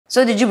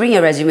So did you bring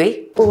your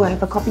resume? Oh, I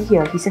have a copy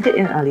here. He sent it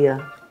in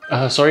earlier.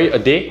 Sorry, a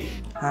they?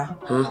 Huh?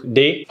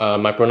 They.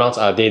 My pronouns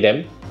are they,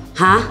 them.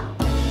 Huh?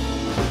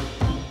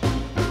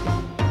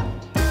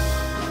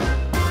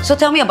 So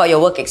tell me about your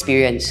work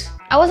experience.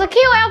 I was a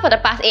KOL for the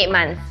past 8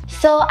 months.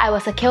 So I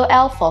was a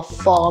KOL for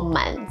 4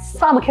 months.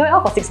 So I'm a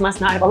KOL for 6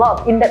 months now. I have a lot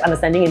of in-depth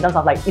understanding in terms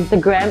of like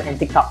Instagram and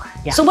TikTok.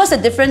 Yeah. So what's the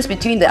difference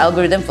between the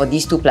algorithm for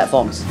these two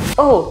platforms?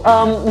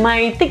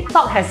 My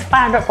TikTok has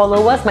 500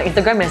 followers, my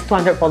Instagram has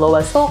 200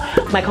 followers. So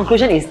my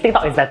conclusion is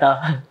TikTok is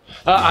better.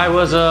 I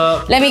was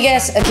Let me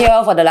guess, a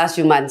KOL for the last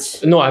few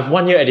months. No, I have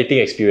 1 year editing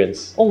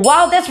experience. Oh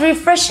wow, that's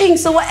refreshing.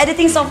 So what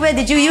editing software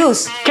did you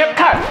use?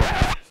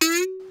 CapCut!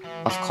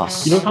 Of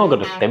course. You know how I got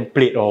the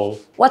template or...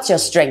 What's your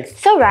strength?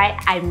 So right,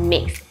 I'm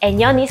mixed and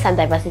y'all need some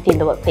diversity in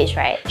the workplace,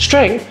 right?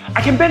 Strength?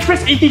 I can bench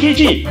press 80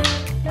 kg!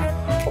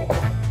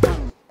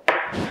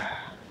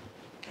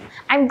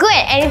 I'm good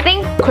at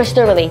anything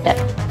crystal related.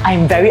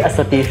 I'm very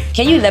assertive.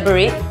 Can you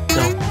elaborate?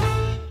 No.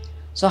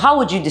 So how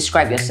would you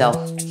describe yourself?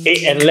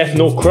 Ate and left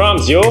no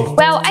crumbs, yo!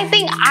 Well, I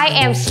think I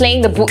am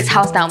slaying the book's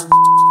house down.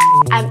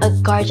 I'm a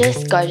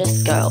gorgeous,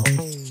 gorgeous girl.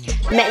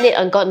 Magnet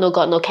on God,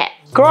 no cat.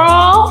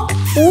 Girl!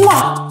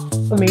 Wow!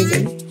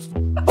 Amazing.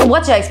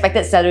 What's your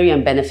expected salary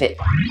and benefit?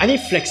 I need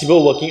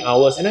flexible working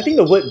hours and I think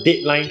the word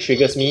deadline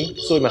triggers me,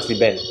 so it must be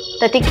Ben.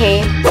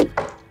 30k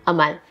a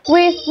month.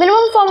 With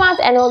minimum 4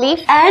 months annual leave.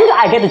 And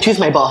I get to choose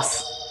my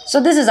boss. So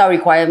this is our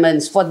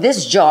requirements. For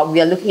this job, we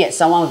are looking at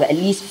someone with at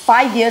least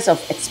 5 years of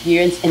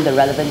experience in the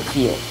relevant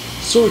field.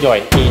 So you're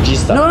an AG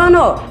star?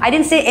 No. I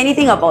didn't say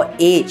anything about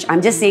age.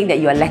 I'm just saying that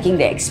you are lacking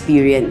the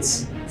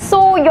experience.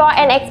 So you're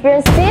an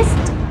experienced?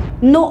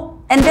 No,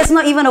 and that's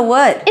not even a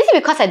word. Is it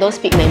because I don't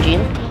speak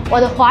Mandarin? 我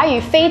的华语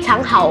非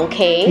常好,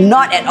 okay?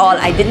 Not at all.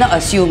 I did not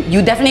assume.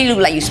 You definitely look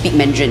like you speak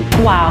Mandarin.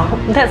 Wow,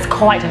 that's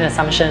quite an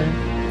assumption.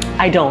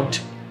 I don't.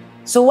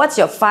 So what's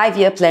your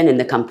 5-year plan in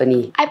the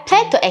company? I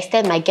plan to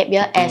extend my gap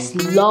year as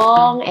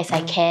long as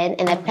I can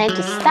and I plan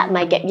to start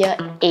my gap year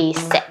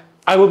ASAP.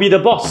 I will be the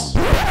boss.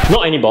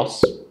 Not any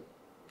boss.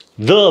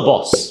 The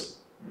boss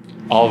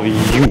of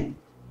you.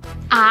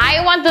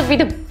 I want to be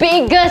the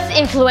biggest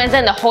influencer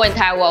in the whole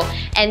entire world,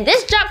 and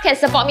this job can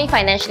support me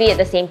financially at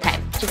the same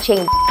time.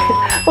 Cha-ching.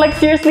 Like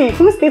seriously,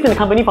 who stays in the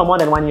company for more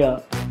than 1 year?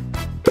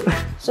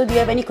 So do you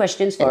have any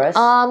questions for us?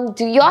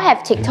 Do you all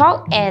have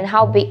TikTok and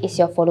how big is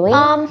your following?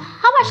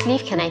 How much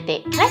leave can I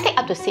take? Can I take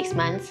up to 6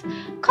 months?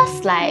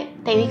 Cause like,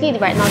 technically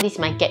right now this is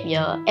my gap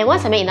year and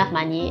once I make enough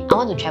money, I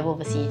want to travel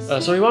overseas.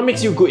 Sorry, what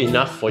makes you good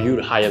enough for you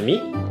to hire me?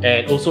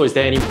 And also, is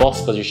there any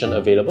boss position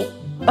available?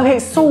 Okay,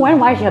 so when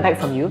will I hear back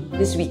from you?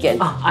 This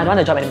weekend. Oh, I don't want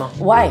the job anymore.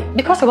 Why?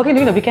 Because you're working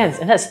during the weekends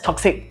and that's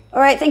toxic.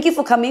 Alright, thank you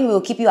for coming.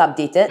 We'll keep you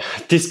updated.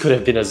 This could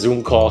have been a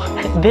Zoom call.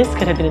 This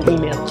could have been an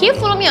email. Can you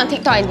follow me on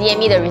TikTok and DM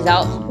me the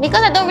results?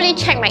 Because I don't really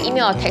check my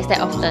email or text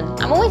that often.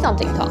 I'm always on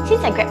TikTok.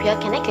 Since I grab here,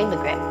 can I claim the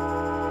grab?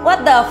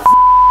 What the f?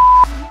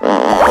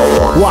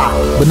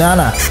 Wow,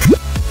 banana.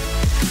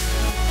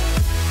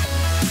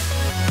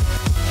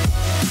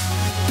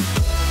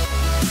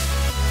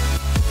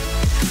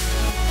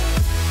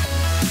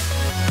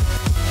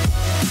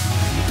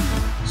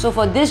 So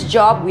for this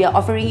job, we are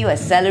offering you a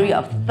salary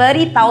of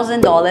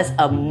 $30,000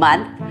 a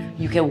month.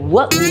 You can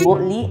work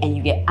remotely and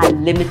you get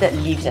unlimited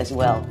leaves as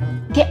well.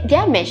 Did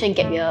I mention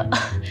gap year?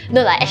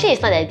 No, actually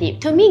it's not that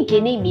deep. To me,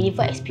 gaining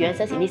meaningful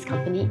experiences in this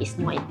company is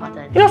more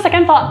important. You know,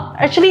 second thought,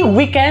 actually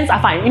weekends are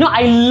fine. You know,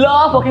 I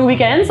love working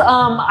weekends.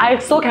 I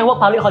still can work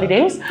public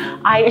holidays.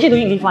 I actually don't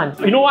need leave one.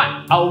 You know what?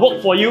 I'll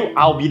work for you.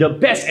 I'll be the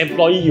best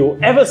employee you'll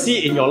ever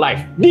see in your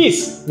life.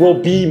 This will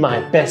be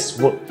my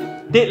best work.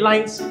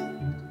 Deadlines,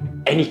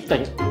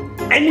 anything.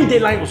 Any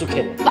deadline also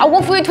can. I'll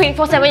work for you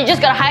 24/7. You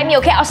just gotta hire me,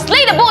 okay? I'll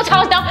slay the boat's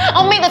house down.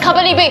 I'll make the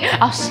company big.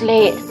 I'll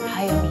slay it.